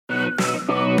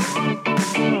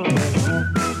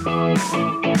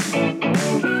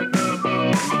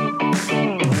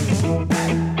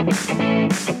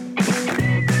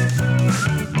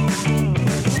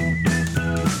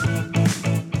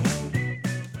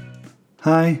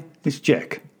Hi, it's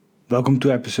Jack. Welcome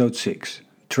to episode 6,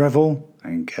 Travel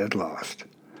and Get Lost.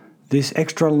 This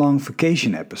extra long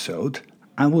vacation episode,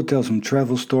 I will tell some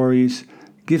travel stories,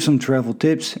 give some travel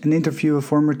tips and interview a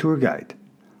former tour guide.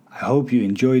 I hope you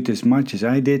enjoyed as much as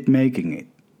I did making it.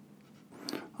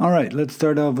 Alright, let's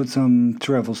start off with some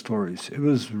travel stories. It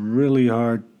was really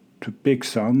hard to pick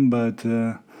some, but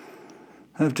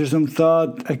after some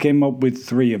thought, I came up with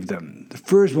 3 of them. The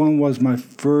first one was my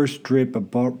first trip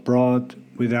abroad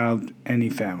without any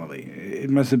family. It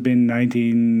must have been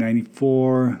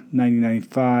 1994,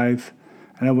 1995,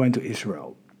 and I went to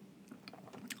Israel.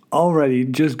 Already,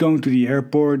 just going to the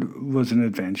airport was an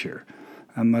adventure,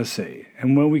 I must say.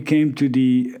 And when we came to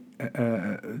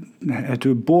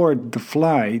to board the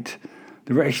flight,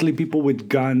 there were actually people with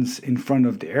guns in front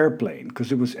of the airplane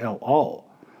because it was El Al.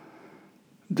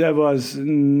 That was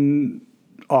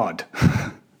odd.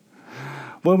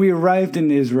 When we arrived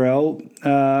in Israel,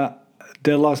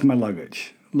 they lost my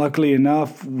luggage. Luckily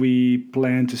enough, we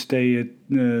planned to stay at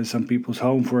some people's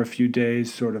home for a few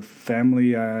days, sort of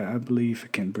family, I believe. I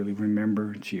can't really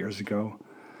remember, it's years ago.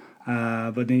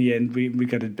 But in the end, we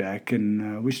got it back,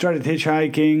 and we started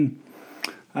hitchhiking,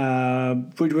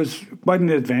 which was quite an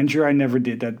adventure. I never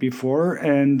did that before.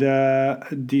 And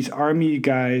these army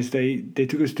guys, they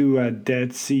took us to the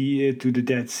Dead Sea,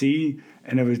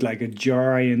 and it was like a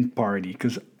giant party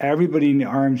because everybody in the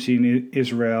army in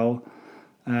Israel,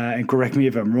 and correct me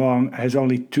if I'm wrong, has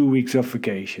only 2 weeks of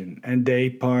vacation, and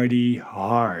they party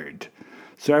hard.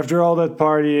 So after all that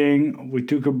partying, we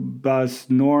took a bus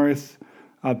north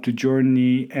up to Jordan,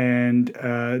 and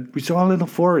we saw a little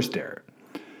forest there.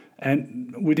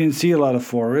 And we didn't see a lot of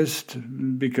forest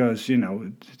because,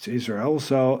 it's Israel.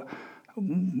 So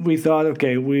we thought,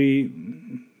 okay, we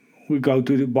go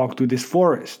to walk to this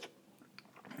forest.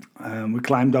 We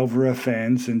climbed over a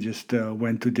fence and just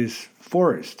went to this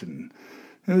forest. And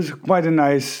it was quite a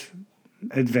nice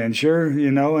adventure,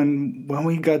 And when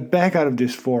we got back out of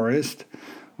this forest,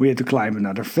 we had to climb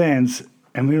another fence.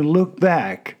 And we look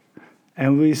back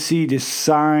and we see this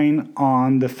sign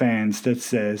on the fence that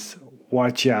says,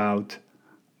 "Watch out,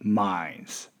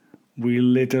 mines." We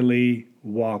literally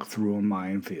walked through a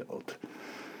minefield.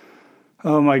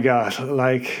 Oh my God,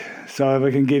 so if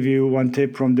I can give you one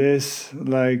tip from this,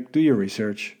 do your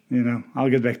research, I'll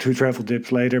get back to travel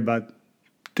tips later, but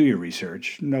do your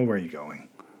research, know where you're going.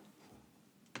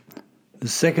 The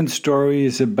second story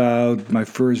is about my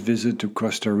first visit to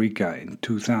Costa Rica in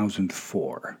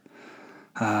 2004.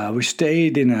 We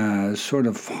stayed in a sort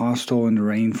of hostel in the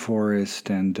rainforest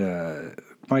and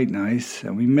quite nice.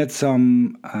 And we met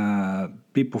some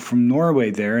people from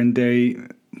Norway there, and they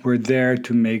were there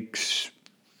to make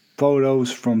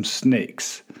photos from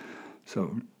snakes.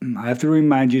 So I have to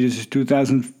remind you, this is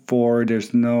 2004.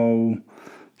 There's no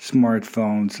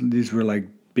smartphones. These were like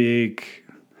big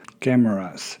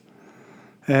cameras.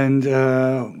 And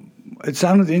it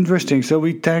sounded interesting, so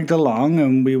we tagged along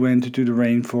and we went to the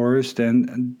rainforest,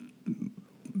 and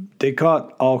they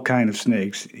caught all kind of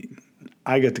snakes.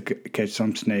 I got to catch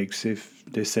some snakes if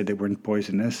they said they weren't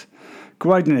poisonous.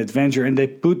 Quite an adventure, and they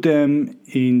put them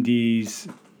in these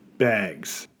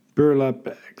bags, burlap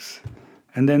bags.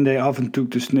 And then they often took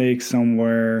the snake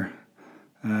somewhere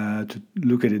to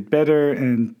look at it better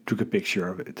and took a picture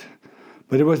of it.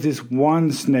 But there was this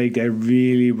one snake that I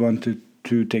really wanted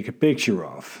to take a picture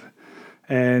of.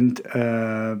 And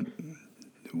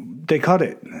they caught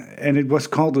it. And it was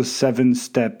called a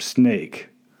 7-step snake.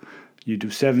 You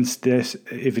do 7 steps.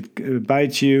 If it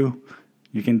bites you,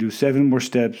 you can do 7 more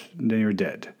steps, then you're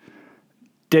dead.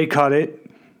 They caught it,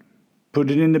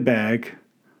 put it in the bag,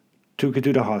 took it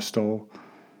to the hostel.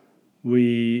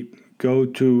 We go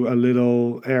to a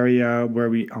little area where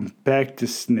we unpack the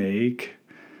snake.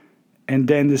 And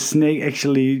then the snake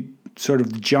actually sort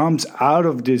of jumps out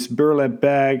of this burlap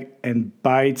bag and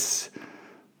bites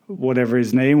whatever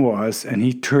his name was, and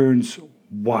he turns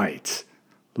white,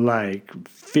 like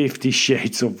 50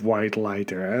 shades of white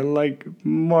lighter, like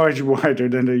much whiter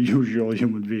than a usual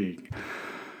human being.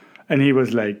 And he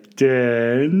was like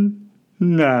 10,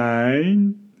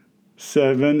 9,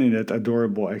 7 in that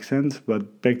adorable accent,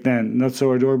 but back then not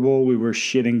so adorable. We were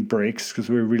shitting bricks because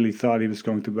we really thought he was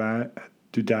going to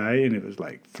die, and it was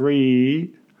like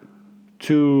 3,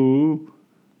 2,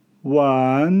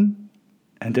 1,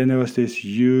 and then there was this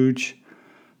huge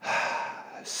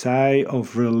sigh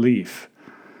of relief.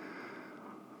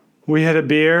 We had a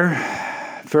beer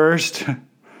first,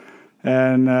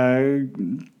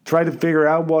 and try to figure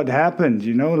out what happened.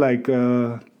 Like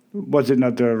was it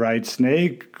not the right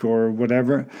snake or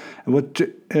whatever? And what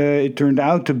it turned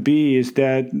out to be is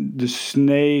that the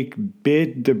snake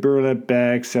bit the burlap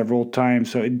bag several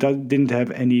times, so it didn't have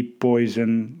any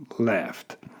poison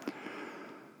left.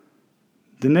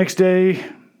 The next day,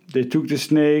 they took the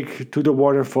snake to the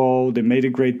waterfall. They made a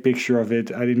great picture of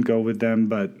it. I didn't go with them,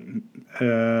 but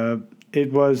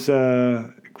it was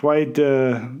quite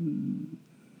the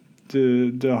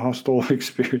hostile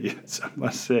experience, I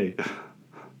must say.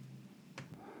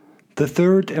 The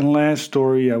third and last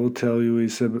story I will tell you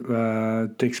is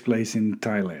takes place in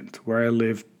Thailand, where I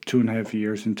lived 2.5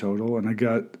 years in total, and I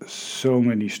got so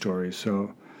many stories.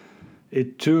 So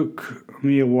it took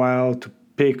me a while to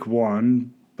pick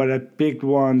one, but I picked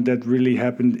one that really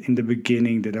happened in the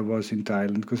beginning that I was in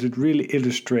Thailand, because it really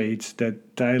illustrates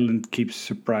that Thailand keeps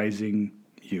surprising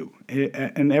you.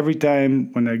 And every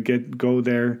time when I go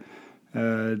there,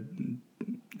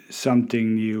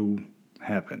 something new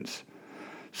happens.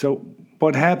 So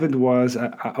what happened was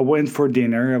I went for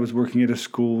dinner. I was working at a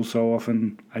school, so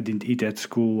often I didn't eat at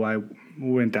school. I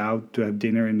went out to have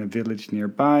dinner in a village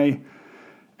nearby,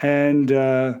 and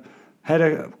had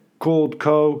a cold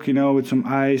Coke, with some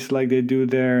ice like they do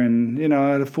there, and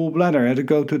I had a full bladder. I had to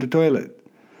go to the toilet.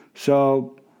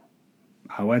 So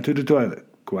I went to the toilet.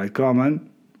 Quite common.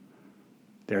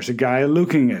 There's a guy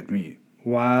looking at me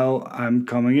while I'm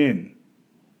coming in.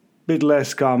 Bit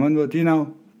less common, but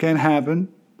can happen.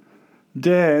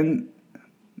 Then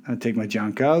I take my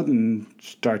junk out and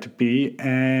start to pee,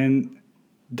 and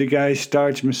the guy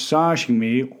starts massaging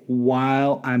me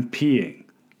while I'm peeing.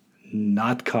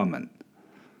 Not common.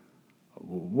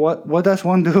 What does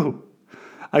one do?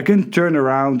 I couldn't turn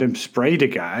around and spray the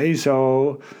guy,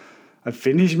 so I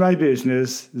finished my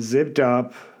business, zipped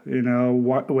up,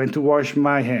 went to wash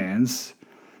my hands.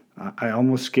 I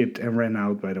almost skipped and ran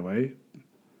out, by the way.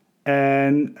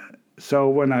 And so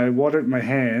when I watered my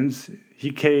hands,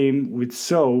 he came with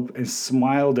soap and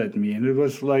smiled at me. And it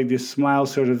was like this smile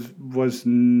sort of was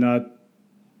not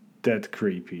that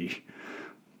creepy.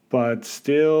 But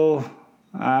still,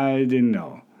 I didn't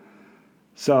know.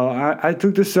 So I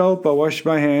took the soap, I washed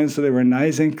my hands so they were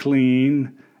nice and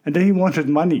clean. And then he wanted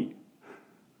money.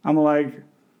 I'm like,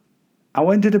 I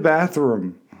went to the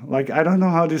bathroom. Like, I don't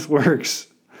know how this works.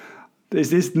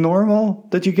 Is this normal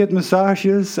that you get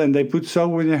massages and they put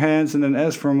soap in your hands and then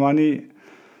ask for money?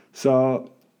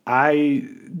 So I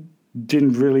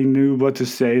didn't really know what to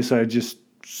say, so I just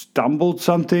stumbled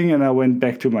something and I went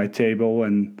back to my table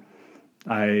and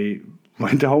I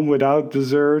went home without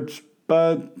dessert,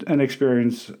 but an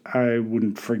experience I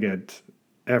wouldn't forget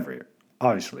ever,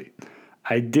 obviously.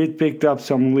 I did pick up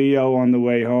some Leo on the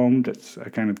way home. That's a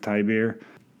kind of Thai beer.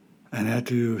 And I had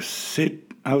to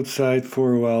sit outside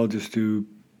for a while just to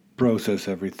process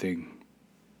everything.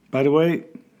 By the way,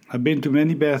 I've been to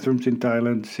many bathrooms in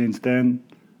Thailand since then.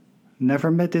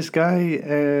 Never met this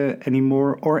guy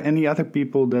anymore, or any other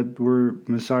people that were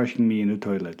massaging me in the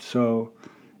toilet. So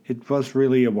it was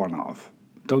really a one-off.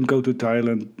 Don't go to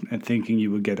Thailand and thinking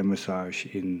you will get a massage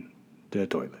in the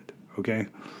toilet, okay?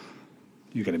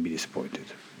 You're gonna be disappointed.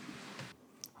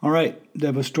 All right,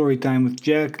 that was story time with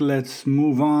Jack. Let's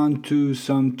move on to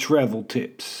some travel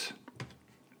tips.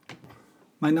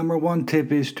 My number one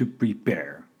tip is to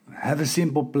prepare. Have a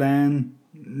simple plan,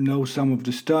 know some of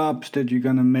the stops that you're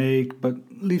gonna make, but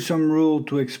leave some room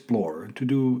to explore, to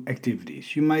do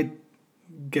activities. You might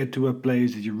get to a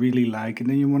place that you really like and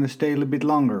then you want to stay a little bit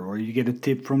longer, or you get a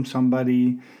tip from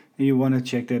somebody and you want to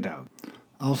check that out.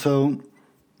 Also,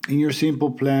 in your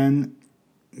simple plan,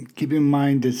 keep in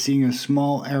mind that seeing a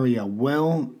small area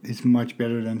well is much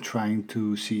better than trying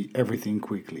to see everything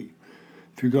quickly.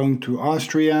 If you're going to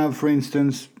Austria, for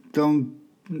instance, don't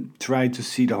try to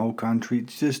see the whole country.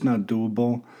 It's just not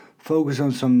doable. Focus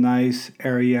on some nice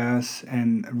areas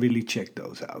and really check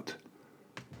those out.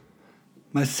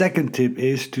 My second tip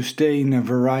is to stay in a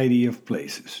variety of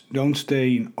places. Don't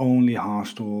stay in only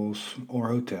hostels or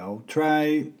hotel.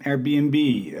 Try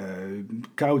Airbnb,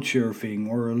 couchsurfing,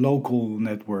 or a local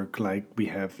network like we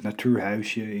have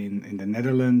Natuurhuisje in the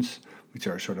Netherlands, which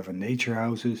are sort of a nature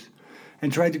houses.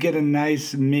 And try to get a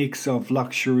nice mix of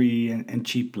luxury and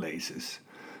cheap places.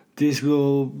 This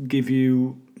will give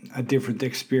you a different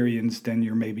experience than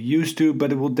you're maybe used to,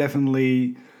 but it will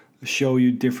definitely show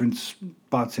you different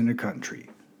spots in the country.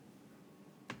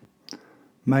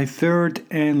 My third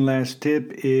and last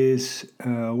tip is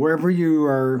wherever you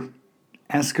are,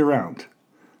 ask around.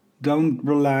 Don't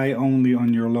rely only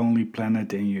on your Lonely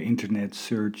Planet and your internet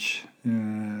search.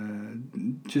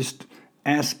 Just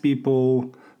ask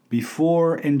people,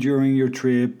 before and during your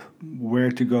trip, where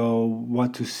to go,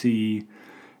 what to see.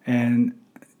 And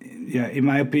yeah, in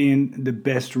my opinion, the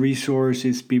best resource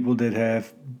is people that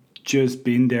have just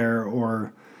been there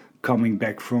or coming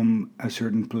back from a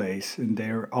certain place, and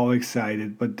they're all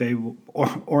excited, but they will,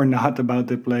 or not about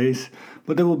the place,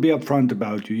 but they will be upfront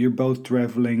about you. You're both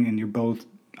traveling, and you both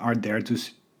are there to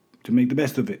make the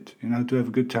best of it, to have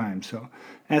a good time. So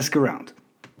ask around.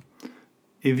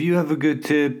 If you have a good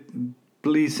tip,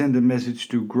 please send a message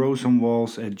to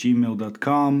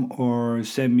growsomewalls@gmail.com or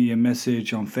send me a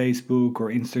message on Facebook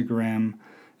or Instagram.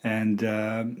 And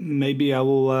maybe I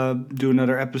will do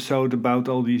another episode about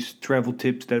all these travel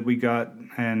tips that we got,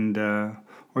 and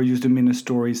or use them in a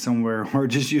story somewhere, or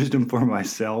just use them for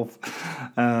myself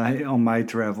on my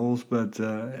travels. But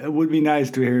it would be nice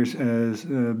to hear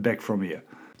back from you.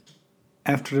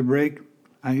 After the break,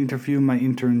 I interview my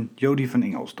intern Jody van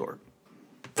Ingelsdorp.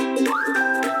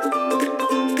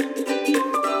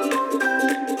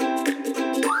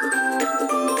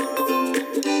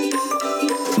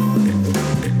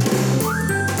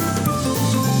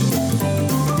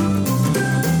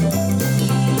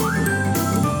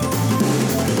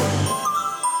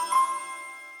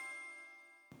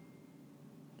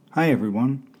 Hi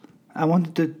everyone. I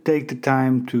wanted to take the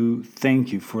time to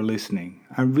thank you for listening.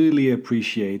 I really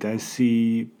appreciate. I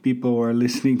see people are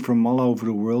listening from all over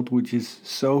the world, which is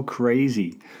so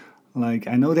crazy. Like,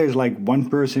 I know there's like one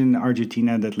person in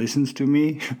Argentina that listens to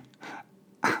me.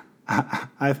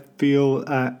 I feel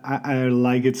I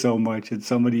like it so much that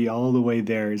somebody all the way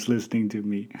there is listening to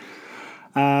me.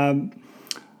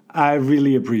 I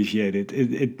really appreciate it.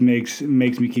 It makes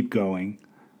me keep going.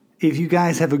 If you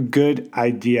guys have a good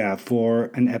idea for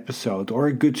an episode or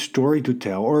a good story to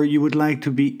tell, or you would like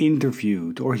to be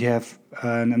interviewed, or you have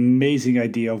an amazing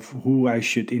idea of who I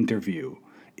should interview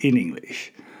in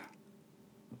English,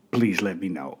 please let me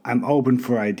know. I'm open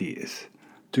for ideas.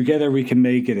 Together we can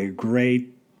make it a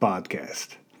great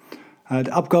podcast.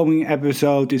 The upcoming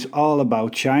episode is all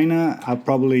about China. I'll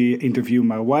probably interview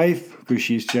my wife because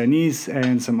she's Chinese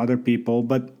and some other people.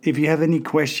 But if you have any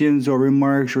questions or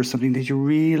remarks or something that you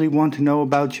really want to know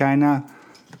about China,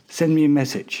 send me a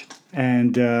message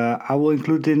and I will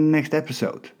include it in the next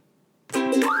episode.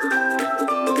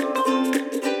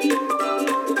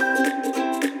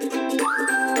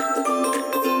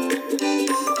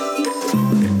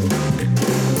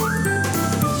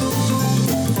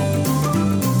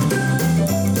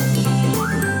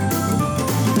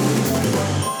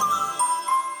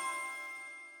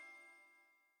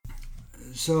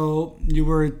 So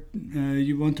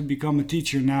you want to become a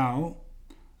teacher now,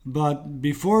 but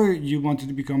before you wanted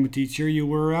to become a teacher, you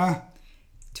were a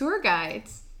tour guide.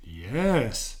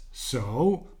 Yes.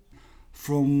 So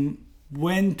from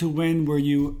when to when were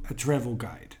you a travel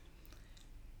guide?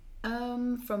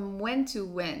 From when to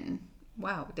when?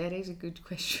 Wow, that is a good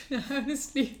question. I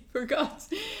honestly forgot.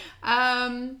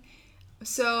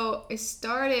 So I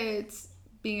started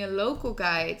being a local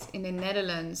guide in the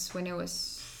Netherlands when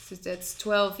that's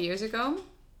 12 years ago.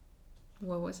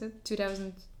 What was it?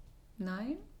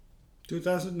 2009?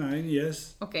 2009,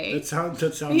 yes. Okay. That sounds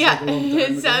like a long time ago.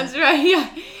 It sounds right, yeah.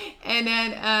 And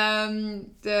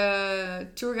then the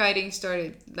tour guiding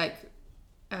started like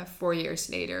 4 years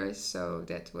later. So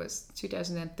that was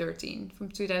 2013, from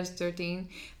 2013.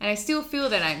 And I still feel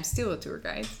that I'm still a tour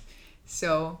guide.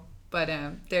 So, but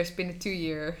there's been a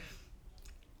 2-year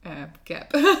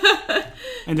gap.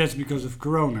 And that's because of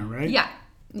Corona, right? Yeah.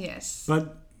 Yes.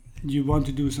 But you want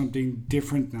to do something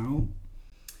different now?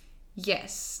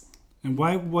 Yes. And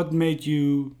why? What made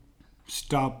you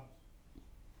stop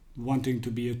wanting to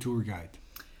be a tour guide?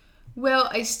 Well,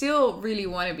 I still really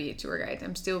want to be a tour guide.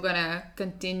 I'm still going to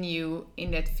continue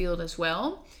in that field as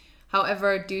well.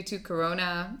 However, due to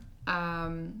Corona,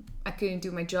 I couldn't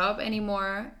do my job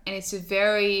anymore. And it's a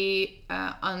very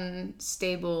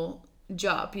unstable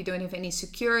job. You don't have any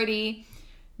security,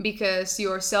 because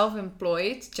you're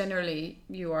self-employed, generally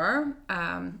you are,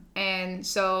 and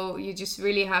so you just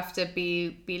really have to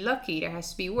be lucky. There has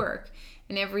to be work,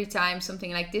 and every time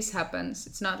something like this happens,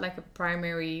 it's not like a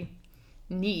primary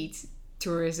need,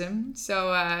 tourism,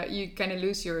 so you kind of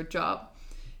lose your job.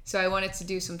 So I wanted to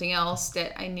do something else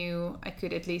that I knew I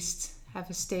could at least have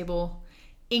a stable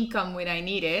income when I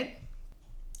need it.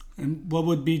 And what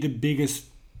would be the biggest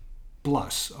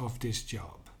plus of this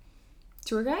job?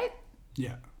 Tour guide?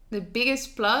 Yeah. The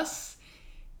biggest plus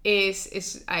is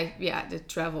the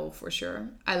travel, for sure.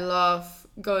 I love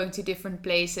going to different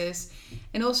places,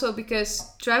 and also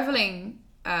because traveling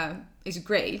is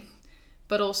great,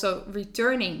 but also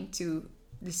returning to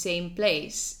the same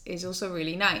place is also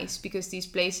really nice, because these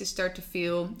places start to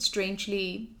feel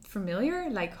strangely familiar,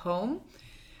 like home.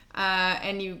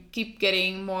 And you keep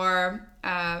getting more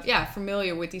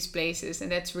familiar with these places,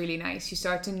 and that's really nice. You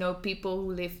start to know people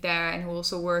who live there and who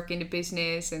also work in the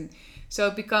business, and so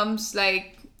it becomes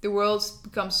like the world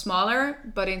becomes smaller,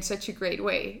 but in such a great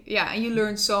way. Yeah, and you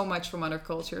learn so much from other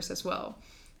cultures as well,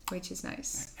 which is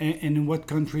nice. And in what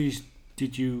countries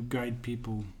did you guide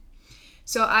people?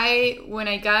 So when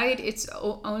I guide, it's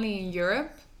only in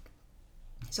Europe.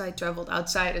 So I traveled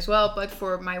outside as well, but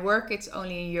for my work, it's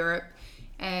only in Europe.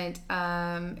 And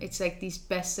it's like these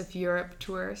best of Europe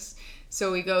tours.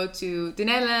 So we go to the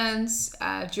Netherlands,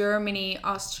 Germany,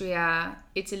 Austria,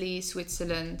 Italy,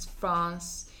 Switzerland,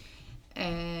 France,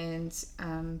 and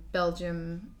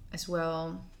Belgium as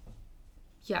well.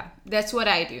 Yeah, that's what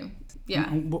I do. Yeah.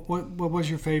 What was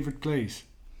your favorite place?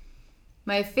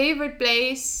 My favorite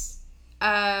place...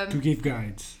 to give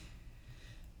guides.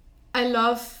 I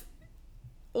love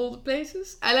all the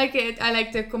places. I like it. I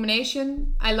like the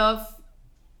combination. I love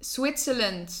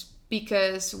Switzerland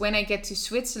because when I get to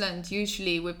Switzerland,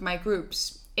 usually with my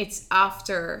groups, it's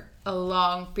after a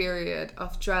long period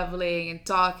of traveling and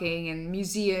talking and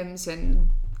museums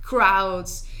and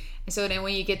crowds. And so then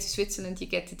when you get to Switzerland, you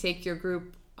get to take your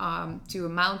group to a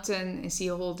mountain and see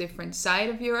a whole different side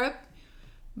of Europe.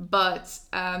 But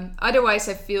otherwise,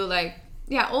 I feel like,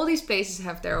 all these places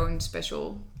have their own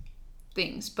special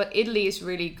things. But Italy is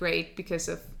really great because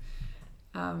of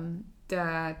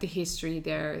the history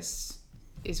there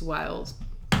is wild.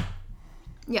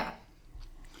 Yeah.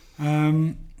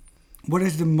 What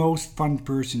is the most fun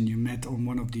person you met on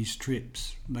one of these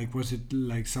trips? Like, was it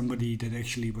like somebody that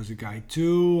actually was a guide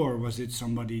too, or was it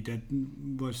somebody that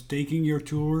was taking your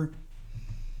tour?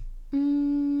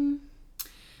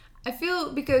 I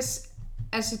feel because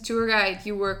as a tour guide,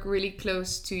 you work really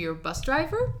close to your bus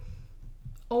driver,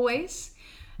 always.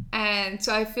 And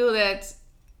so I feel that,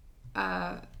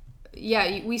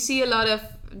 we see a lot of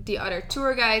the other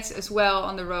tour guides as well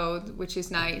on the road, which is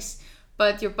nice.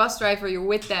 But your bus driver, you're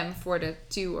with them for the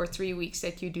 2 or 3 weeks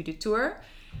that you do the tour.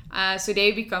 So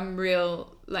they become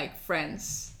real, like,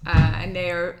 friends. And they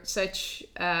are such,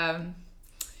 how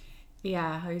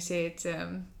you say it,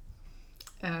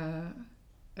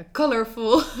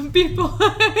 colorful people.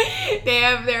 They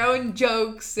have their own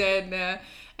jokes and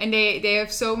they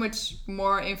have so much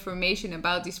more information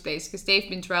about this place because they've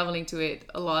been traveling to it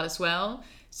a lot as well.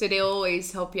 So they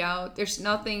always help you out. There's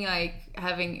nothing like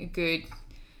having a good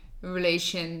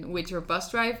relation with your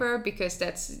bus driver because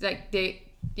that's like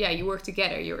you work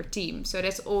together, you're a team. So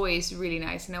that's always really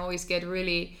nice, and I always get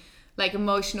really like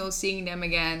emotional seeing them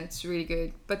again. It's really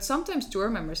good. But sometimes tour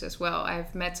members as well.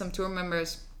 I've met some tour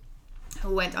members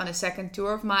who went on a second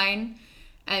tour of mine,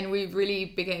 and we really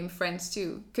became friends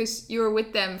too because you're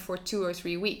with them for 2 or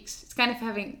 3 weeks. It's kind of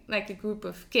having like a group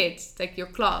of kids, like your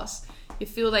class. You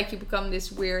feel like you become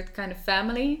this weird kind of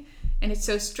family, and it's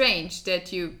so strange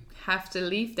that you have to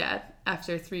leave that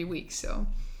after 3 weeks. So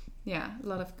a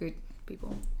lot of good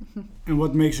people. And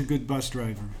what makes a good bus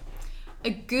driver? A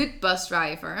good bus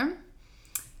driver?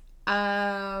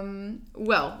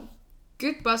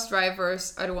 Good bus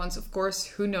drivers are the ones, of course,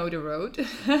 who know the road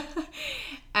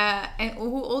and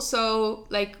who also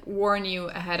like warn you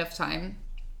ahead of time.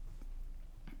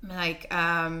 Like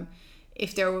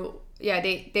if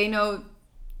they know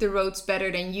the roads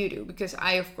better than you do, because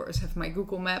I of course have my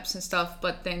Google Maps and stuff,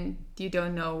 but then you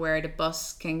don't know where the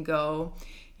bus can go,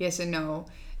 yes or no.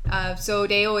 So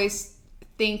they always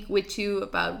think with you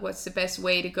about what's the best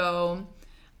way to go,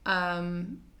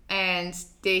 and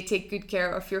they take good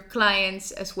care of your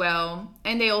clients as well,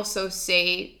 and they also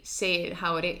say it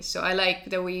how it is. So I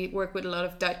like that we work with a lot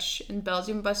of Dutch and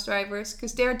Belgian bus drivers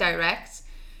because they're direct,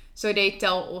 so they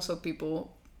tell also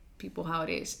people how it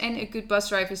is. And a good bus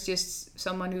driver is just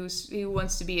someone who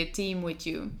wants to be a team with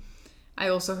you. I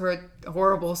also heard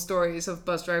horrible stories of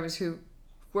bus drivers who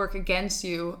work against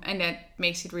you, and that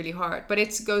makes it really hard. But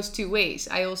it goes 2 ways.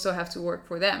 I also have to work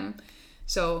for them,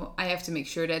 so I have to make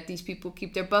sure that these people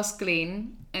keep their bus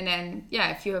clean. And then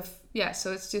if you have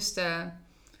so it's just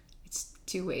it's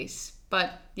 2 ways. But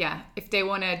if they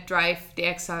want to drive the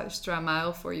extra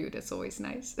mile for you, that's always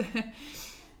nice.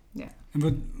 Yeah.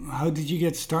 But how did you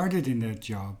get started in that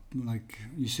job? Like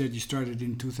you said, you started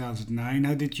in 2009.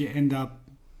 How did you end up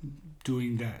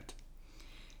doing that?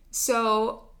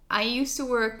 So I used to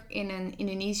work in an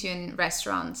Indonesian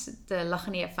restaurant, the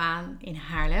Lachenie Avaan in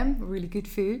Haarlem. Really good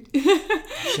food.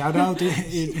 Shout out to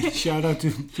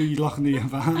Lachenie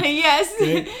Avaan. Yes.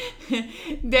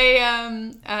 They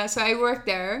so I worked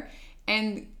there,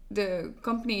 and the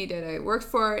company that I worked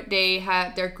for, they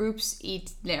had their groups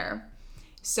eat there.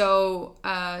 So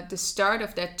the start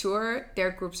of that tour,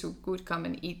 their groups would come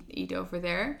and eat over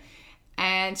there.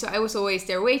 And so I was always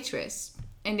their waitress.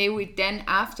 And they would then,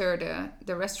 after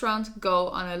the restaurant, go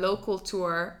on a local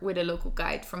tour with a local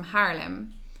guide from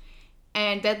Haarlem.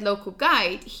 And that local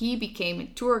guide, he became a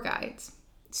tour guide.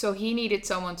 So he needed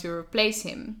someone to replace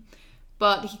him.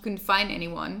 But he couldn't find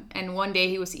anyone. And one day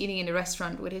he was eating in the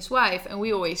restaurant with his wife. And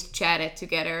we always chatted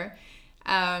together.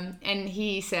 And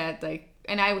he said, like,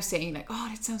 and I was saying, like, oh,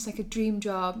 that sounds like a dream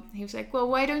job. He was like, well,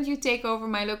 why don't you take over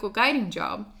my local guiding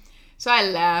job? So I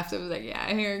laughed. I was like,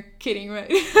 yeah, you're kidding,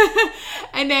 right?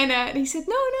 And then he said,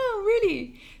 no,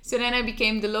 really. So then I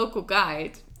became the local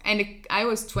guide. And I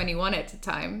was 21 at the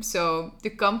time. So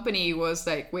the company was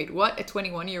like, wait, what? A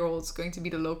 21-year-old is going to be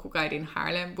the local guide in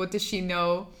Haarlem? What does she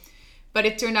know? But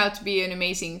it turned out to be an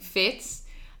amazing fit.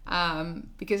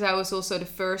 Because I was also the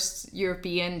first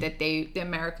European that the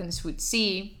Americans would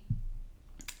see.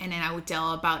 And then I would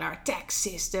tell about our tax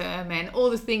system and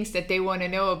all the things that they want to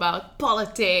know about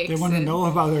politics. They want to know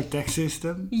about our tax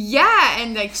system? Yeah,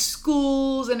 and like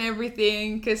schools and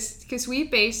everything. Because we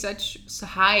pay such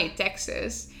high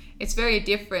taxes. It's very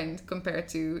different compared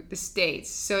to the States.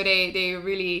 So they're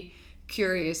really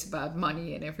curious about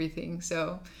money and everything.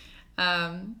 So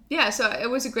so it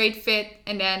was a great fit.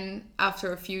 And then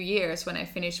after a few years, when I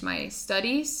finished my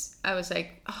studies, I was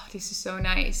like, oh, this is so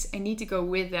nice. I need to go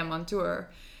with them on tour.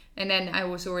 And then I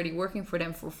was already working for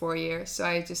them for 4 years. So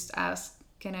I just asked,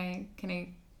 can I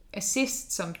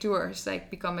assist some tours, like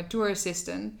become a tour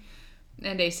assistant?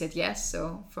 And they said yes.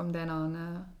 So from then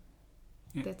on,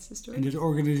 that's the story. And this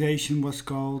organization was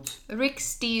called? Rick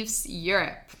Steves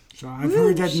Europe. So I've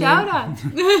heard that shout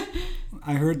name. out.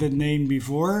 I heard that name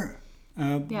before.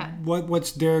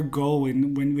 What's their goal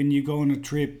when you go on a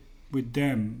trip with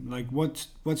them? Like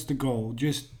what's the goal?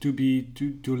 Just to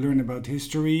learn about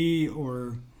history,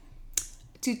 or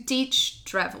to teach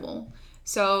travel.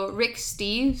 So Rick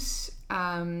Steves,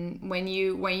 when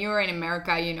you're in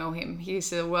America, you know him.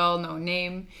 He's a well-known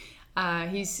name.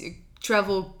 He's a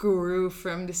travel guru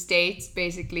from the States,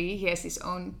 basically. He has his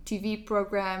own TV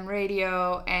program,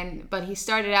 radio, but he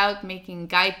started out making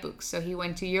guidebooks. So he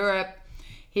went to Europe.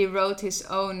 He wrote his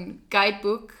own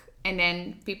guidebook, and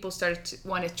then people started to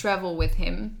want to travel with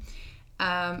him.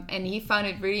 And he found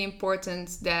it really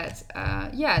important that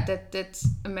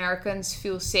Americans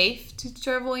feel safe to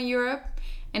travel in Europe.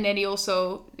 And then he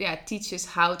also teaches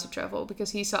how to travel, because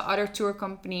he saw other tour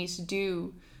companies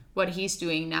do what he's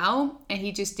doing now, and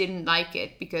he just didn't like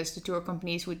it because the tour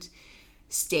companies would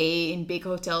stay in big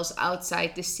hotels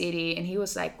outside the city. And he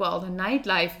was like, well, the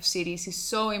nightlife of cities is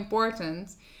so important.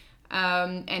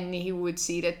 And he would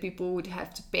see that people would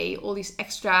have to pay all these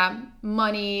extra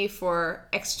money for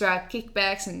extra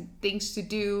kickbacks and things to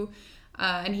do.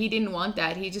 And he didn't want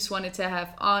that. He just wanted to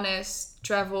have honest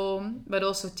travel, but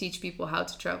also teach people how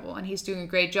to travel. And he's doing a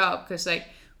great job, because like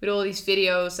with all these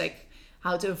videos, like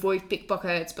how to avoid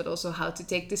pickpockets, but also how to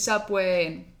take the subway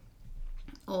and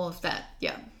all of that.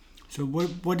 Yeah. So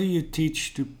what do you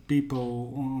teach to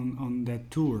people on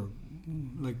that tour?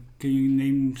 Like, can you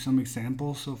name some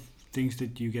examples of things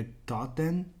that you get taught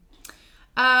then?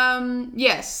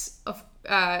 Yes.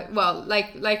 Well,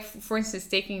 like for instance,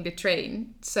 taking the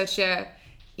train, such a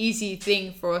easy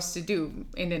thing for us to do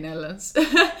in the Netherlands.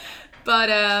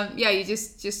 But you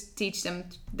just teach them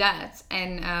that,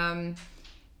 and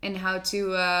how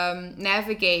to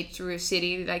navigate through a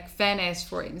city like Venice,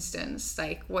 for instance.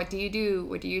 Like, what do you do?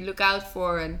 What do you look out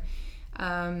for? And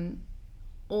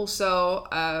also,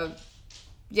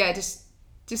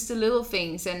 just the little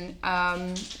things, and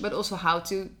but also how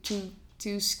to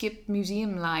skip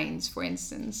museum lines, for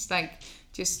instance. Like,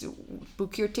 just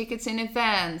book your tickets in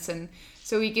advance. And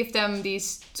so we give them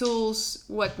these tools,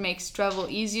 what makes travel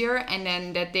easier, and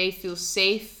then that they feel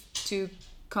safe to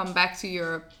come back to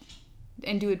Europe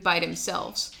and do it by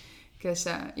themselves. Because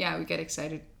we get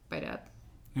excited by that.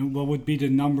 And what would be the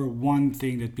number one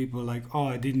thing that people are like, oh,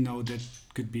 I didn't know that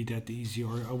could be that easy,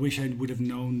 or I wish I would have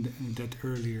known that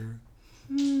earlier?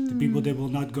 The people that will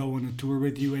not go on a tour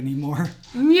with you anymore.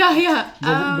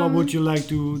 Yeah. What would you like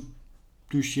to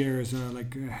share as a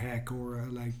hack, or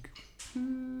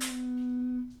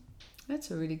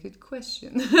That's a really good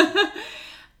question.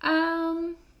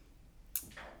 Well,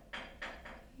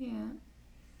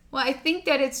 I think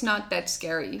that it's not that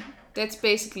scary. That's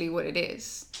basically what it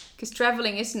is. Because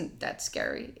traveling isn't that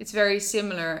scary. It's very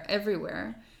similar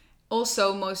everywhere.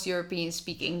 Also, most Europeans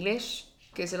speak English,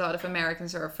 because a lot of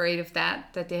Americans are afraid of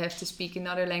that they have to speak in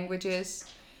other languages.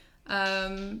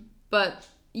 But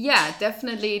yeah,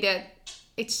 definitely that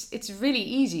it's really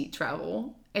easy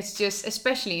travel. It's just,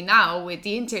 especially now with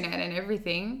the internet and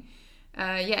everything,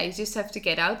 yeah, you just have to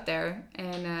get out there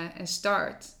and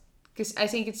start. Because I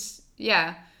think it's,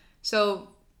 yeah. So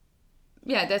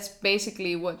yeah, that's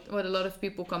basically what a lot of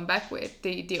people come back with,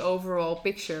 the overall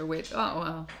picture with, oh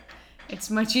well, it's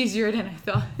much easier than I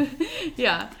thought.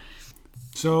 Yeah.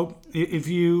 So if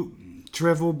you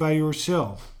travel by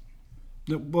yourself,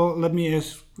 well, let me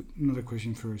ask another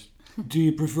question first. Do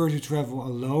you prefer to travel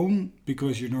alone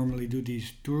because you normally do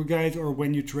these tour guides, or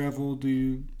when you travel, do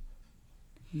you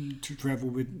to travel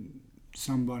with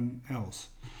someone else?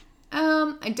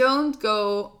 I don't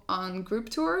go on group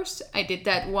tours. I did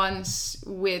that once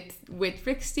with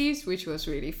Rick Steves, which was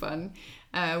really fun.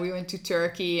 We went to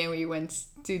Turkey and we went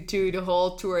to do the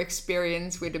whole tour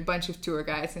experience with a bunch of tour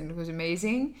guides, and it was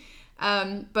amazing.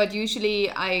 But usually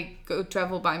I go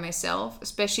travel by myself,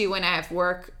 especially when I have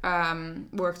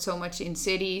worked so much in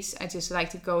cities. I just like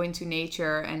to go into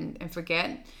nature and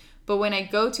forget. But when I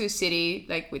go to a city,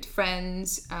 like with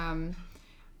friends,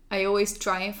 I always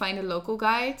try and find a local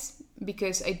guide,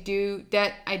 because I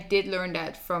did learn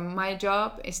that from my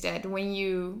job, is that when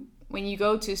you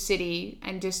go to a city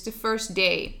and just the first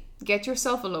day, get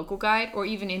yourself a local guide, or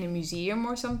even in a museum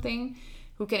or something,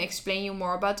 who can explain you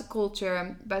more about the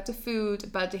culture, about the food,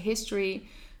 about the history,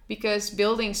 because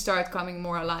buildings start coming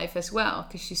more alive as well,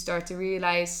 because you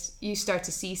start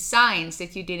to see signs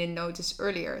that you didn't notice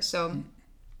earlier. So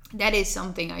that is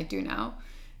something I do now.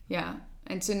 Yeah.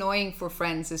 And it's annoying for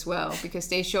friends as well, because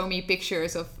they show me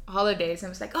pictures of holidays and I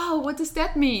was like, oh, what does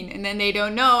that mean? And then they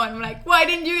don't know. And I'm like, why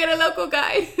didn't you get a local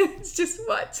guide? It's just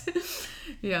what?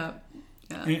 Yeah.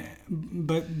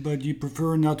 But you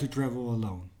prefer not to travel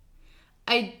alone?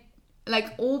 I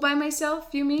like all by myself,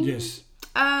 you mean? Yes.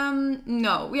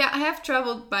 No. Yeah, I have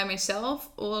traveled by myself,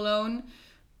 all alone,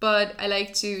 but I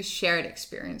like to share the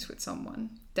experience with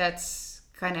someone. That's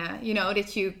kind of,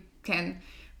 that you can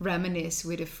reminisce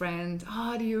with a friend.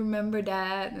 Oh, do you remember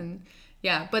that? And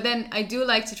yeah, but then I do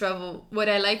like to travel. What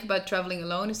I like about traveling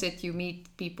alone is that you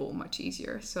meet people much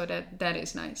easier. So that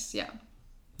is nice. Yeah.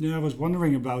 Yeah, I was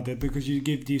wondering about that, because you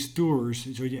give these tours,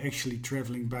 so you're actually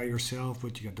traveling by yourself,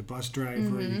 but you got the bus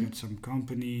driver, you got some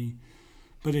company,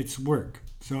 but it's work.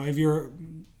 So if you're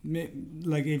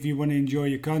if you want to enjoy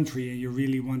your country and you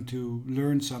really want to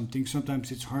learn something,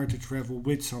 sometimes it's hard to travel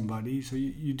with somebody. So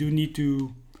you do need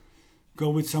to go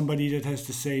with somebody that has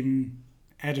the same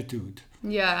attitude.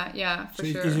 Yeah, for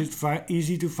sure. Is it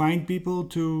easy to find people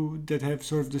that have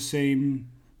sort of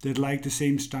that like the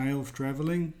same style of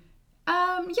traveling?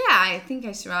 Yeah, I think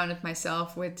I surrounded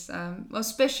myself with,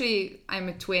 especially I'm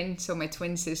a twin, so my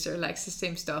twin sister likes the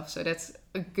same stuff, so that's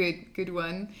a good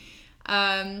one.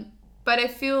 But I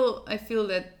feel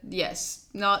that, yes,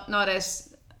 not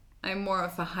as, I'm more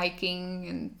of a hiking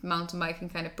and mountain biking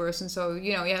kind of person, so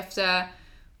you have to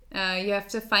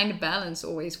find a balance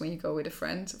always when you go with a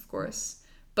friend, of course.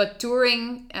 But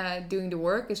touring, doing the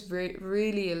work is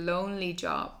really a lonely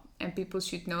job, and people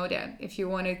should know that. If you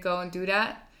want to go and do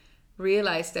that,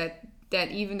 realize that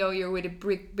even though you're with a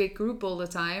big group all the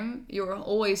time, you're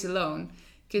always alone,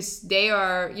 because they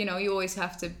are, you always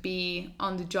have to be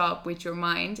on the job with your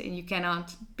mind, and you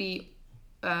cannot be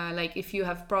like, if you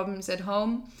have problems at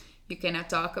home, you cannot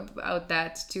talk about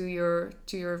that to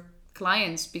your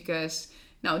clients, because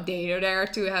now they are there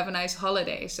to have a nice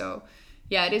holiday. So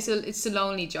yeah, it's a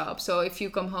lonely job. So if you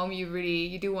come home,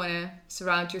 you do want to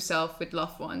surround yourself with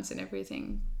loved ones and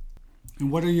everything. And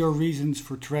what are your reasons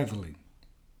for traveling?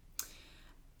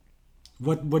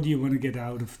 What do you want to get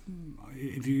out of,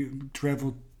 if you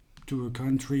travel to a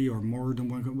country or more than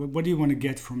one? What do you want to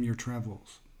get from your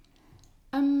travels?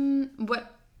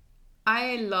 What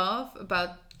I love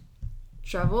about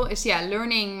travel is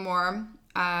learning more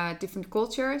different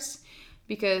cultures,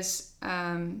 because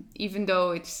even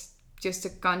though it's just a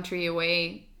country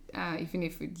away, even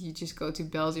if you just go to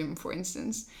Belgium, for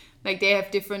instance, like they have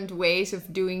different ways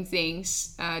of doing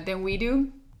things than we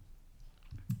do,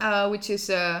 which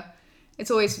is it's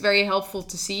always very helpful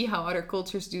to see how other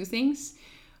cultures do things,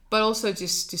 but also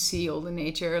just to see all the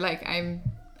nature. Like I'm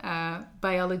a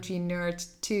biology nerd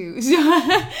too,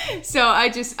 so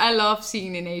I love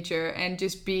seeing the nature and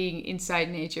just being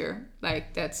inside nature.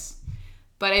 Like that's,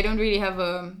 but I don't really have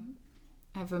a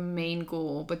main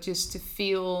goal, but just to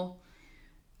feel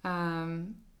a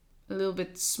little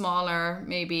bit smaller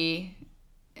maybe,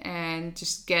 and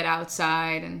just get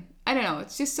outside, and I don't know,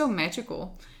 it's just so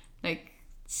magical, like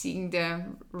seeing the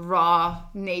raw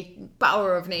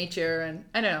power of nature, and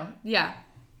I don't know, yeah.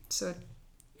 So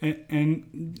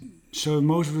and so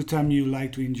most of the time you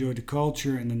like to enjoy the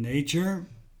culture and the nature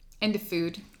and the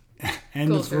food and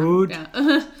culture, the food.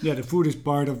 Yeah. The food is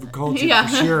part of the culture, Yeah.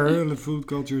 for sure. The food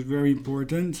culture is very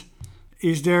important.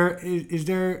 Is there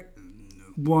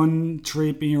one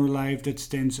trip in your life that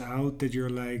stands out that you're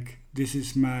like, this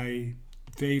is my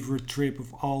favorite trip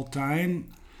of all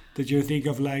time? That you think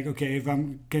of like, okay, if I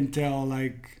can tell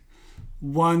like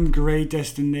one great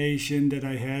destination that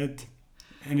I had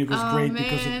and it was Oh great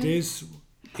because of man. this.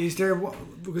 Is there,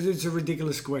 because it's a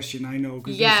ridiculous question, I know,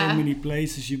 because there's so Yeah. many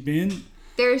places you've been.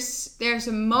 There's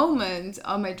a moment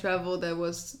on my travel that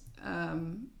was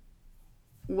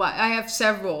I have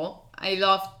several I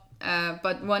love,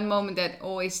 but one moment that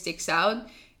always sticks out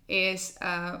is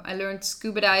I learned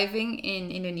scuba diving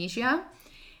in Indonesia,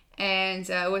 and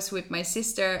I was with my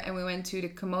sister, and we went to the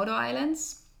Komodo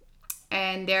Islands,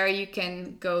 and there you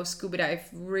can go scuba dive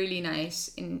really nice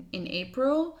in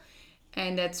April,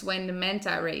 and that's when the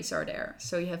manta rays are there.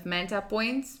 So you have manta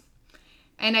points,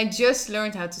 and I just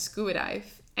learned how to scuba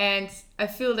dive, and I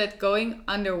feel that going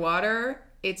underwater,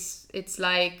 it's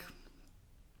like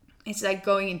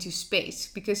going into space,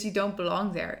 because you don't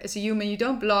belong there. As a human, you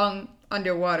don't belong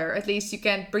underwater. At least you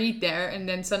can't breathe there, and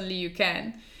then suddenly you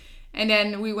can. And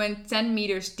then we went 10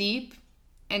 meters deep,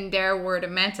 and there were the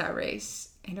manta rays.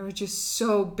 And they were just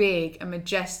so big and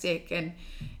majestic. And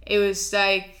it was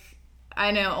like,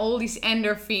 I know, all these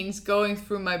endorphins going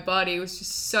through my body. It was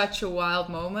just such a wild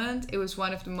moment. It was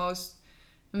one of the most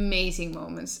amazing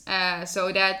moments.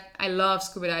 So that, I love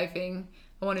scuba diving.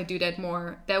 I want to do that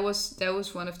more. That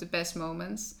was one of the best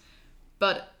moments.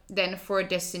 But then for a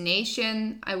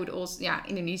destination, I would also,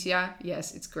 Indonesia,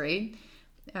 yes, it's great.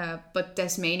 But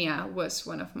Tasmania was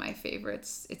one of my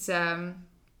favorites. It's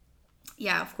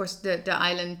of course the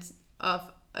island of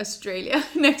Australia,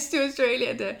 next to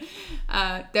Australia.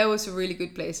 That was a really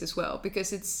good place as well,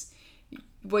 because it's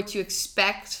what you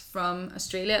expect from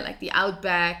Australia, like the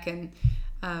outback, and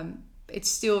it's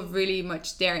still really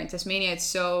much there. In Tasmania, it's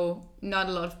so not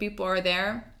a lot of people are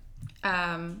there.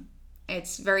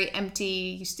 It's very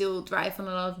empty. You still drive on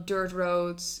a lot of dirt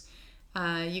roads.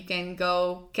 You can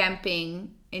go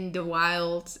camping in the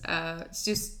wild. It's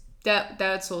just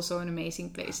that's also an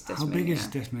amazing place, Tasmania. How big is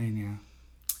Tasmania?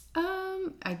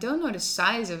 I don't know the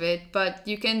size of it, but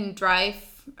you can drive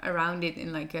around it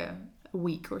in like a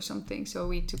week or something. So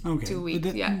we took 2 weeks.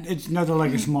 It's not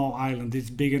like a small island.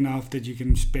 It's big enough that you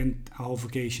can spend a whole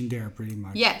vacation there, pretty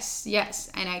much. Yes,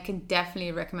 and I can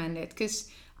definitely recommend it,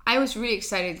 because I was really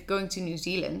excited going to New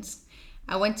Zealand.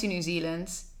 I went to New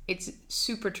Zealand. It's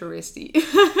super touristy.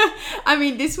 I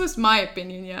mean, this was my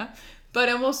opinion, yeah. But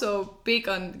I'm also big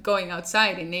on going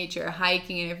outside in nature,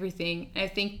 hiking and everything. And I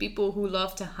think people who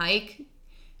love to hike,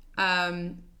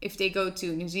 if they go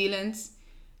to New Zealand,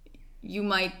 you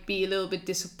might be a little bit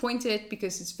disappointed,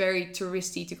 because it's very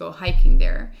touristy to go hiking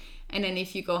there. And then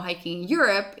if you go hiking in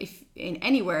Europe, if in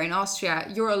anywhere in Austria,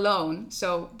 you're alone.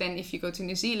 So then if you go to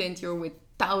New Zealand, you're with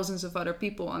thousands of other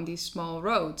people on these small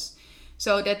roads.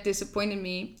 So that disappointed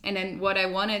me. And then what I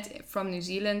wanted from New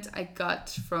Zealand, I got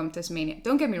from Tasmania.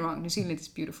 Don't get me wrong, New Zealand is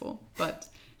beautiful, but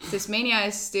Tasmania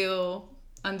is still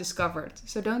undiscovered.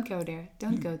 So don't go there.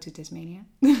 Don't go to Tasmania.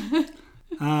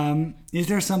 Is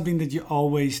there something that you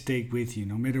always take with you,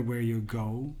 no matter where you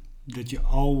go, that you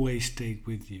always take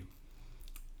with you?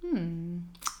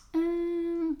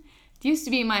 It used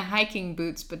to be my hiking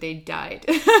boots, but they died.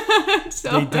 So,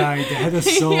 they died. They had a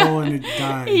soul and it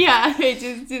died. Yeah,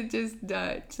 it just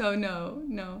died. So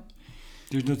no.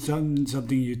 There's not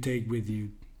something you take with you?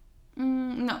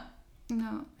 No.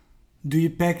 Do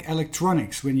you pack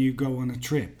electronics when you go on a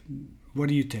trip? What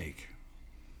do you take?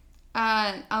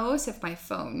 I always have my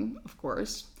phone, of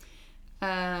course.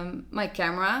 My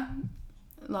camera.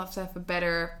 Love to have a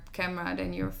better camera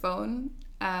than your phone.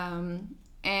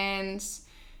 And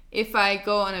if I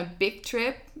go on a big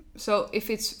trip, so if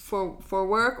it's for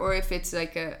work, or if it's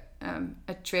like a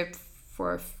trip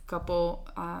for a couple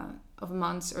of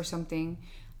months or something,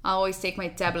 I always take my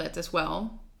tablet as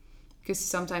well, because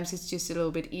sometimes it's just a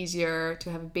little bit easier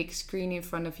to have a big screen in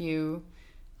front of you,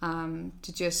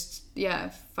 to just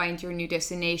find your new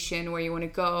destination where you want to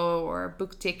go, or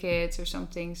book tickets or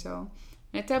something. So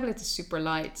a tablet is super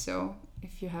light, so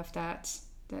if you have that,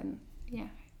 then yeah.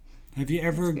 Have you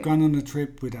ever gone on a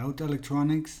trip without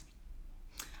electronics?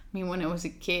 I mean, when I was a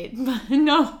kid, but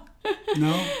no.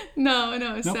 No?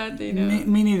 No, sadly, no.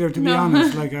 Me neither, to be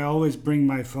honest. Like, I always bring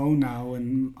my phone now,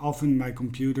 and often my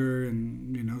computer,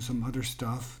 and, some other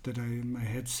stuff my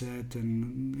headset,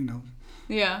 and,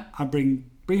 Yeah. I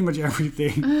bring pretty much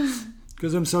everything,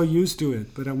 because I'm so used to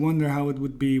it. But I wonder how it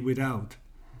would be without,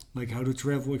 like how the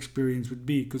travel experience would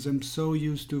be, because I'm so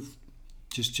used to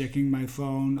just checking my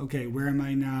phone. Okay, where am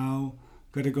I now?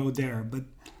 Gotta go there. But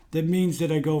that means that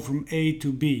I go from A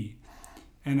to B.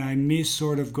 And I miss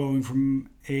sort of going from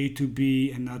A to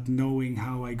B and not knowing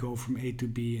how I go from A to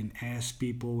B, and ask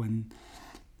people. And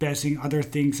passing other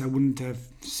things I wouldn't have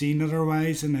seen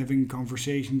otherwise and having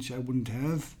conversations I wouldn't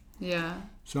have. Yeah.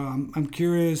 So I'm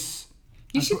curious.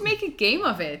 You should make a game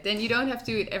of it. Then you don't have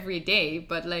to do it every day,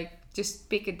 but like just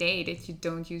pick a day that you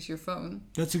don't use your phone.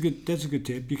 That's a good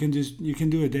tip. You can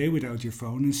do a day without your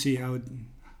phone and see how it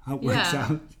works Yeah.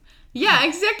 out. Yeah,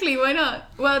 exactly. Why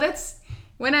not? Well, that's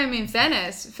when I'm in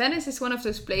Venice. Venice is one of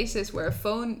those places where a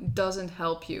phone doesn't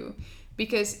help you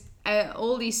because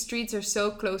all these streets are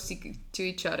so close to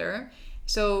each other.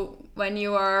 So when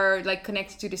you are like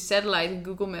connected to the satellite and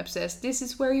Google Maps says this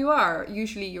is where you are,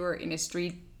 usually you're in a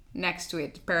street next to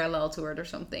it, parallel to it or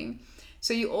something.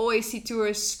 So you always see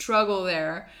tourists struggle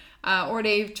there, or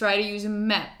they try to use a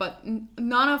map, but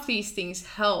none of these things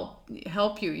help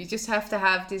you. You just have to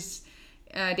have this.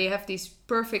 They have these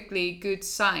perfectly good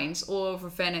signs all over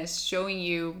Venice showing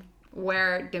you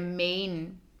where the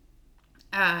main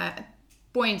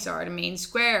points are, the main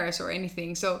squares or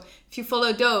anything. So if you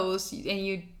follow those and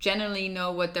you generally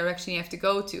know what direction you have to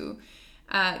go to,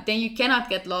 then you cannot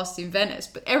get lost in Venice.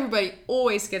 But everybody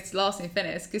always gets lost in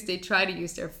Venice because they try to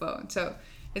use their phone. So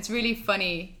it's really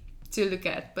funny to look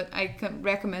at, but I can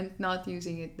recommend not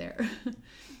using it there.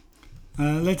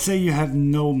 Let's say you have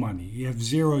no money, you have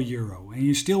 €0, and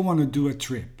you still want to do a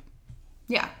trip.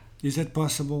 Yeah. Is that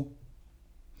possible?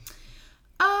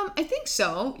 I think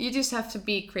so. You just have to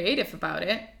be creative about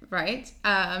it, right?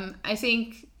 I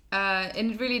think,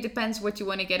 and it really depends what you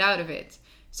want to get out of it.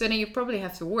 So then you probably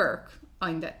have to work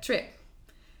on that trip.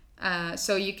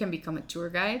 So you can become a tour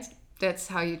guide. That's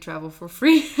how you travel for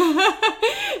free.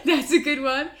 That's a good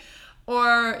one.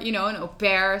 Or, an au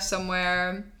pair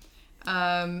somewhere.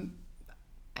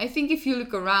 I think if you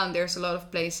look around, there's a lot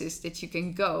of places that you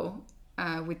can go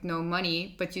with no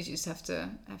money, but you just have to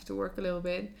work a little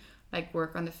bit, like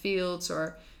work on the fields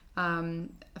or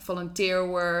volunteer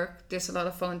work. There's a lot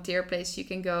of volunteer places you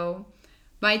can go.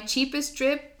 My cheapest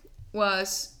trip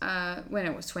was when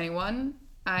I was 21.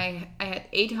 I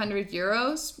had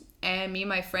 €800, and me and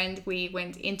my friend, we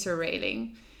went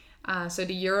interrailing. So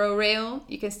the Eurorail,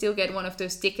 you can still get one of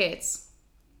those tickets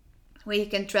where you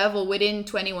can travel within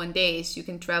 21 days. You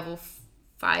can travel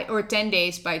 5 or 10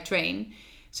 days by train.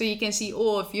 So you can see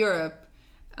all of Europe.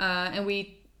 And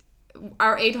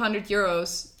our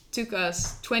 €800 took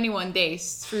us 21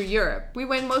 days through Europe. We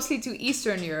went mostly to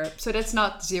Eastern Europe. So that's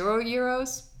not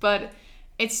 €0, but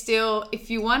it's still,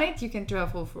 if you want it, you can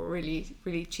travel for really,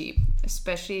 really cheap,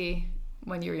 especially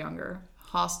when you're younger.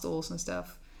 Hostels and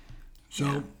stuff. So,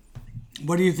 yeah.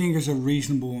 What do you think is a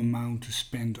reasonable amount to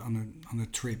spend on a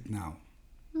trip now?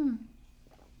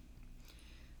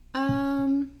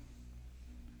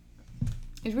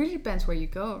 It really depends where you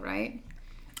go, right?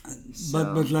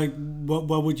 But like,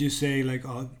 what would you say? Like,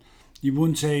 you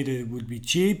wouldn't say that it would be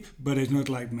cheap, but it's not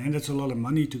like, man, that's a lot of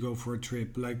money to go for a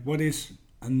trip. Like, what is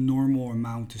a normal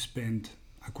amount to spend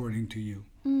according to you?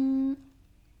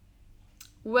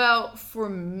 Well, for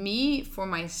me, for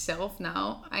myself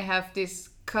now, I have this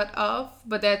cut off,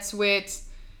 but that's with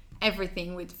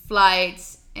everything, with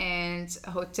flights and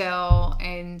hotel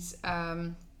and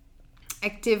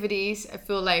activities. I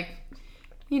feel like,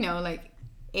 like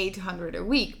 800 a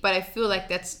week, but I feel like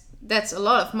that's a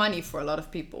lot of money for a lot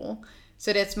of people.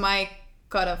 So that's my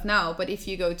cutoff now. But if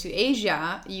you go to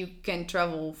Asia, you can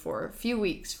travel for a few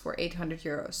weeks for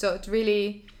 €800. So it's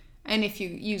really, and if you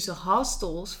use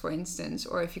hostels, for instance,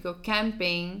 or if you go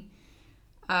camping,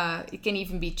 it can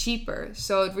even be cheaper.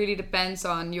 So it really depends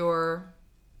on your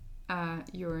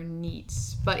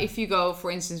needs. But if you go,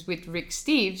 for instance, with Rick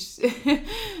Steves,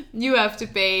 you have to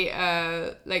pay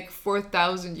like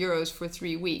 €4,000 for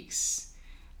 3 weeks,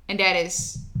 and that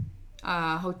is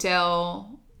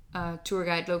hotel, tour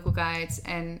guide, local guides,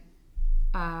 and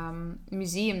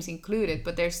museums included.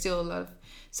 But there's still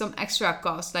some extra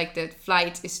costs, like the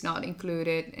flight is not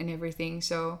included and everything.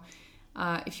 So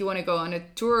if you want to go on a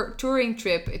touring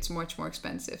trip, it's much more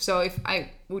expensive. So if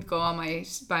I would go on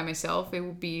by myself, it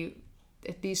would be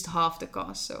at least half the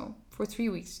cost. So for 3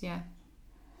 weeks, yeah.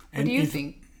 What do you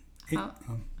think?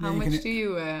 How much do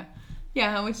you?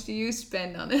 How much do you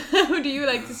spend on it? How do you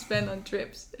like to spend on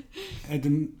trips?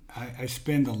 I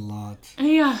spend a lot.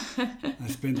 Yeah. I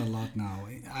spend a lot now.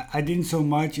 I didn't so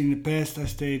much in the past. I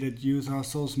stayed at youth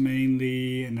hostels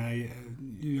mainly, and I,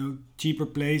 cheaper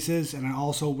places. And I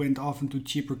also went often to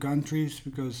cheaper countries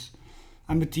because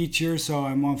I'm a teacher, so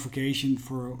I'm on vacation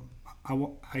for.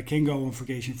 I can go on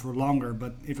vacation for longer,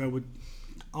 but if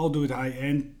I'll do it high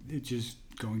end. It's just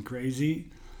going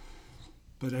crazy.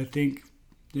 But I think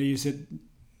you said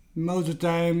most of the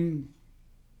time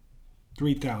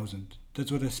 3,000.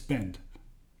 That's what I spend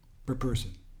per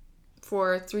person.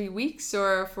 for 3 weeks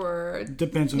or for...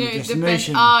 Depends on the it depends.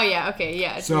 destination. Oh, yeah, okay,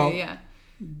 yeah. It's So- really, yeah.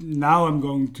 Now I'm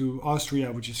going to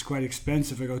Austria, which is quite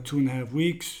expensive. I go 2.5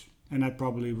 weeks, and I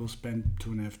probably will spend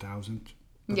 2,500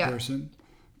 per Yeah. person,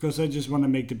 because I just want to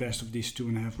make the best of these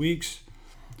 2.5 weeks.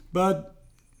 But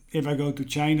if I go to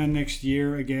China next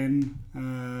year again,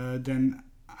 then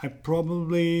I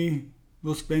probably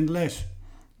will spend less,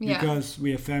 Yeah. because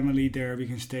we have family there, we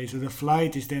can stay. So the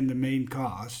flight is then the main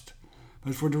cost.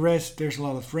 But for the rest, there's a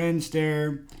lot of friends there.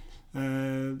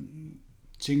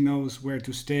 Tsing knows where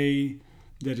to stay.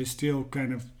 That is still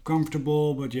kind of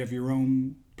comfortable, but you have your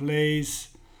own place.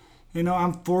 You know,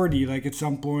 I'm 40. Like at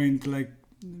some point, like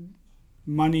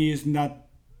money is not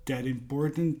that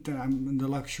important. I'm in the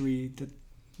luxury that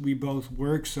we both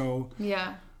work. So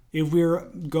Yeah. if we're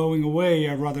going away,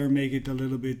 I'd rather make it a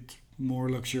little bit more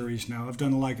luxurious now. I've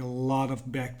done like a lot of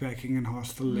backpacking and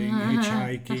hosteling,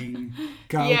 hitchhiking,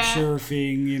 couch Yeah.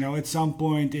 surfing. You know, at some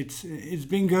point it's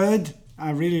been good. I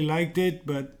really liked it,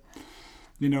 but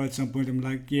you know, at some point I'm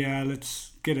like, yeah,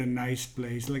 let's get a nice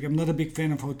place. Like I'm not a big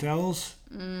fan of hotels.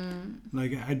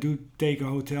 Like I do take a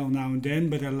hotel now and then,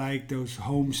 but I like those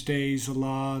homestays a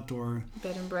lot, or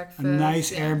Bed and breakfast. a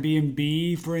nice yeah.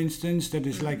 Airbnb, for instance, that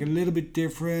is like a little bit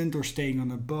different, or staying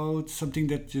on a boat, something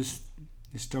that just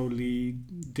is totally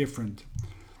different.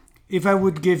 If I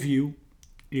would give you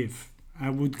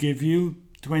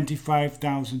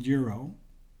 25,000 euro,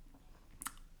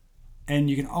 and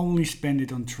you can only spend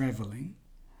it on traveling,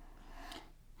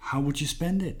 how would you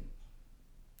spend it?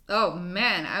 Oh,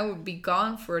 man, I would be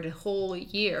gone for the whole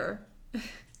year.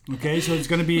 Okay, so it's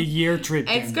going to be a year trip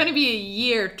then. It's going to be a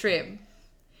year trip.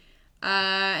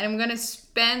 And I'm going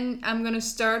to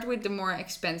start with the more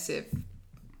expensive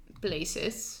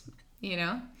places, you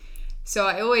know. So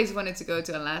I always wanted to go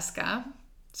to Alaska.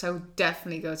 So I would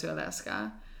definitely go to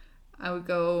Alaska. I would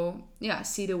go,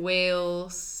 see the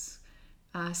whales,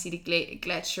 see the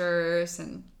glaciers,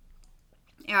 and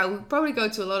I would probably go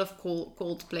to a lot of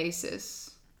cold places.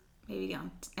 Maybe the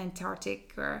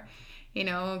Antarctic, or, you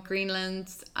know, Greenland,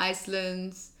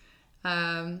 Iceland.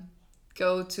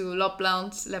 Go to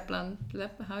Lapland,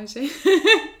 how you say?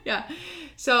 Yeah.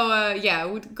 So, I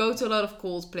would go to a lot of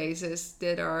cold places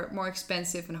that are more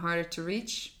expensive and harder to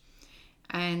reach,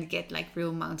 and get like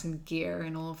real mountain gear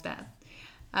and all of that.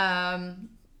 And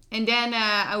then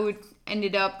I would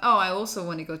ended up, I also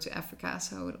want to go to Africa,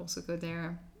 so I would also go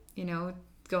there, you know,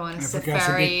 go on a Africa's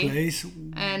safari. a big place.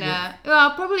 And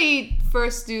I'll probably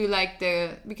first do like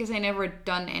because I never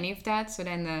done any of that, so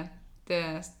then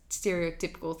the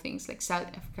stereotypical things like South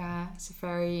Africa,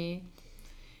 safari,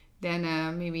 then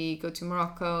maybe go to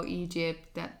Morocco,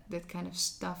 Egypt, that kind of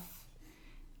stuff.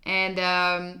 And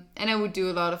I would do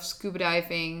a lot of scuba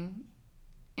diving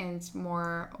and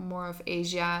more of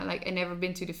Asia. Like I never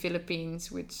been to the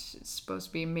Philippines, which is supposed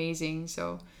to be amazing,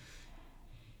 so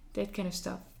that kind of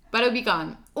stuff. But I'll be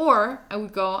gone. Or I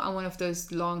would go on one of those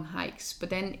long hikes. But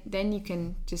then you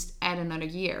can just add another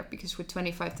year, because with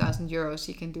 25,000 euros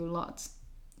you can do a lot.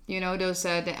 You know, those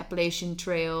the Appalachian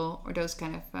Trail or those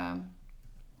kind of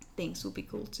things will be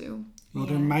cool too. Well,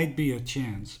 there might be a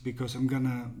chance, because I'm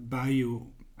gonna buy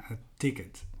you a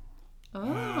ticket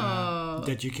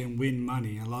that you can win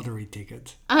money, a lottery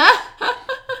ticket.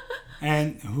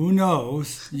 And who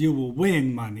knows, you will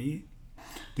win money.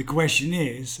 The question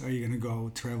is, are you going to go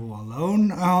travel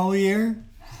alone a whole year?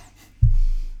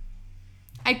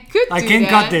 I could do I can that.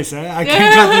 cut this, I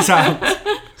can cut this out.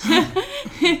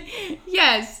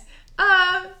 Yes.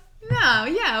 No,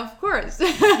 yeah, of course.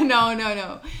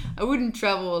 No. I wouldn't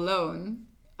travel alone.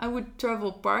 I would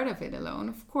travel part of it alone,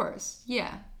 of course.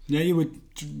 Yeah. Yeah, you would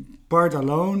part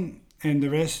alone and the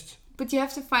rest. But you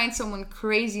have to find someone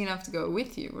crazy enough to go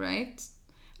with you, right?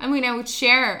 I mean, I would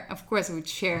share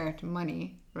the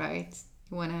money, right?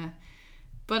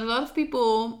 But a lot of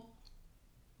people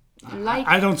like...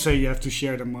 I don't say you have to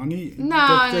share the money. No,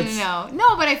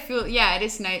 but I feel, it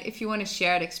is nice. If you want to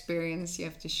share the experience, you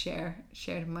have to share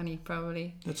the money,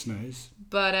 probably. That's nice.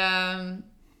 But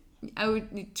I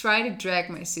would try to drag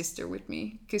my sister with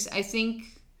me, because I think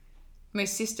my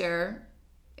sister,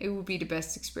 it would be the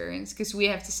best experience, because we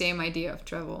have the same idea of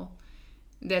travel.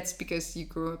 That's because you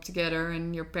grew up together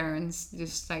and your parents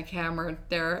just like hammered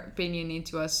their opinion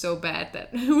into us so bad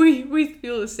that we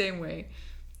feel the same way.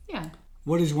 Yeah.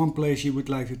 What is one place you would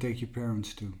like to take your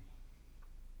parents to?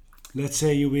 Let's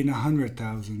say you win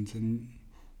 100,000 and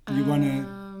you want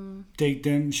to take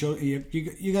them.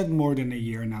 You got more than a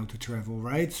year now to travel,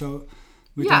 right? So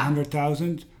with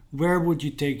 100,000, where would you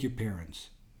take your parents?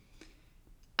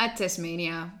 At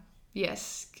Tasmania.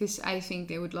 Yes, because I think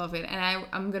they would love it. And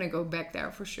I'm going to go back there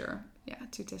for sure. Yeah,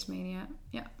 to Tasmania.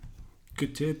 Yeah.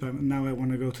 Good tip. Now I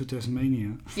want to go to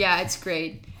Tasmania. Yeah, it's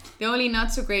great. The only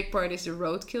not so great part is the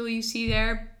roadkill you see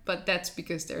there, but that's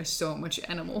because there's so much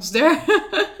animals there.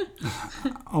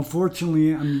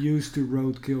 Unfortunately, I'm used to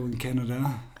roadkill in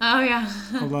Canada. Oh yeah.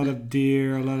 A lot of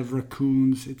deer, a lot of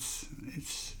raccoons.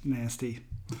 It's nasty,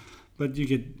 but you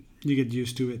get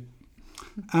used to it.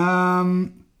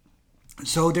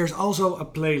 So there's also a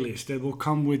playlist that will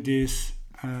come with this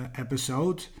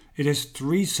episode. It has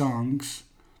 3 songs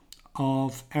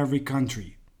of every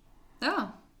country.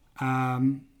 Oh.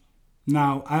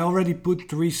 Now, I already put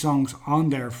 3 songs on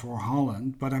there for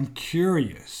Holland, but I'm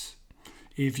curious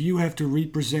if you have to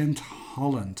represent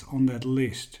Holland on that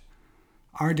list.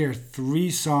 Are there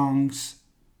 3 songs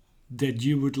that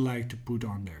you would like to put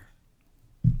on there?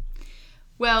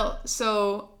 Well,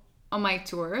 so on my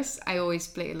tours, I always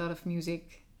play a lot of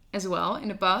music as well in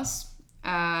the bus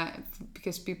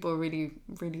because people really,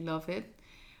 really love it.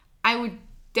 I would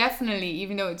definitely,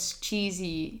 even though it's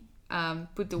cheesy,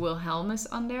 put the Wilhelmus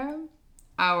on there,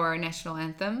 our national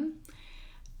anthem.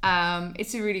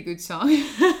 It's a really good song.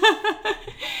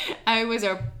 It was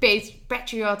our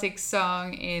patriotic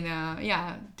song in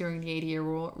during the 80-year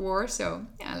war, so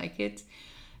yeah, I like it.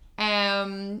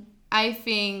 I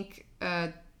think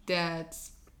that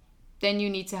then you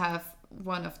need to have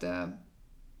one of the,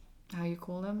 how you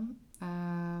call them?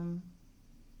 Hoe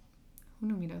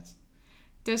noem je dat?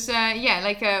 Dus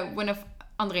one of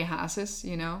André Hazes,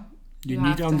 you know. You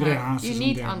need André Hazes. You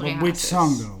need André Hazes. Which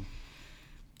song though?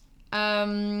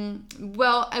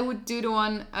 Well, I would do the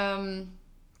one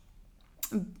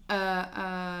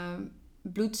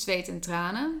Bloed, Zweet en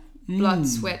Tranen. Blood,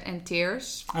 Sweat and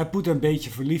Tears. I put Een beetje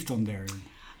verliefd on there.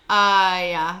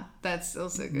 Yeah, that's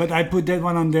also good. But I put that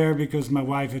one on there because my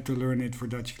wife had to learn it for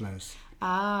Dutch class.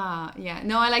 Yeah.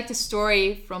 No, I like the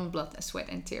story from Blood, Sweat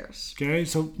and Tears. Okay,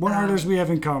 so what others we have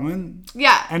in common?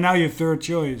 Yeah. And now your third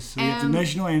choice. So you have the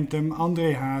national anthem,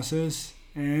 André Hazes,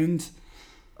 and...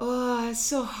 Oh, it's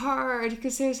so hard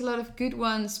because there's a lot of good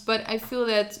ones. But I feel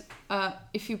that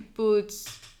if you put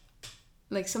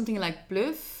like something like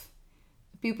Bluff,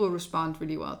 people respond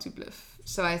really well to Bluff.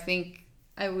 So I think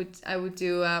I would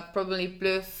do probably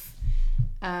Bluff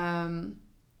and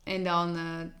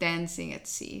then Dancing at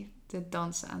Sea. The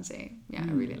Dans aan Zee. Yeah,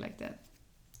 I really like that.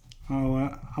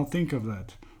 I'll think of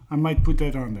that. I might put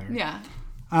that on there. Yeah.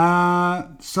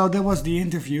 So that was the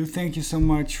interview. Thank you so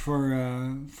much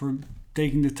for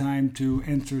taking the time to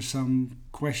answer some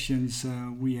questions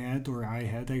we had, or I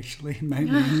had actually.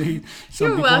 Mainly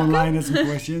some people welcome. online had some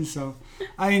questions, so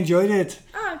I enjoyed it.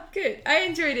 Good. I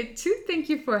enjoyed it too. Thank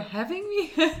you for having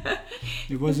me.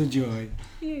 It was a joy.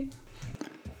 Yeah.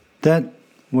 That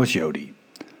was Jody.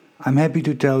 I'm happy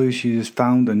to tell you she has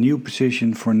found a new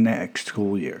position for next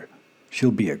school year. She'll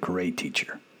be a great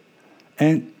teacher.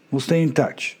 And we'll stay in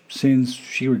touch, since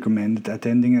she recommended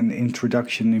attending an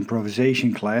introduction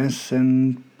improvisation class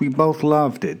and we both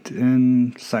loved it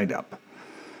and signed up.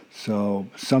 So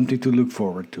something to look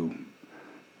forward to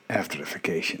after the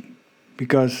vacation.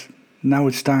 Because now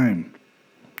it's time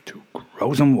to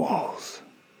grow some walls.